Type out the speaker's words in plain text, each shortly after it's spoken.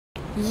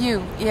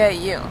You, yeah,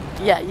 you.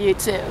 Yeah, you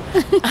too.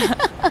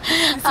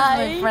 This is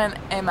my friend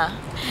Emma.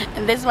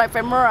 And this is my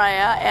friend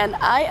Moriah, and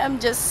I am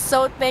just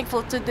so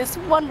thankful to this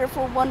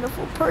wonderful,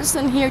 wonderful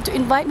person here to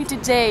invite me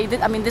today,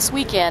 this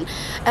weekend,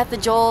 at the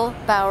Joel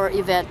Bauer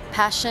event,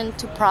 Passion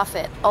to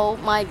Profit. Oh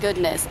my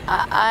goodness,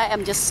 I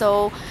am just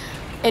so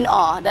in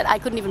awe that I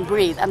couldn't even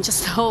breathe. I'm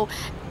just so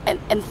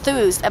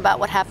enthused about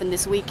what happened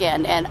this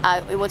weekend, and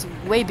it was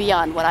way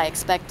beyond what I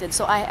expected.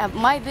 So I have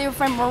my dear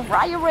friend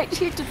Moriah right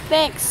here to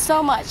thank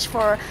so much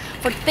for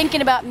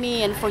thinking about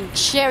me and for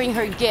sharing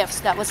her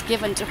gifts that was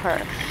given to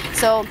her.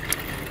 So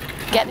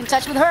get in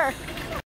touch with her.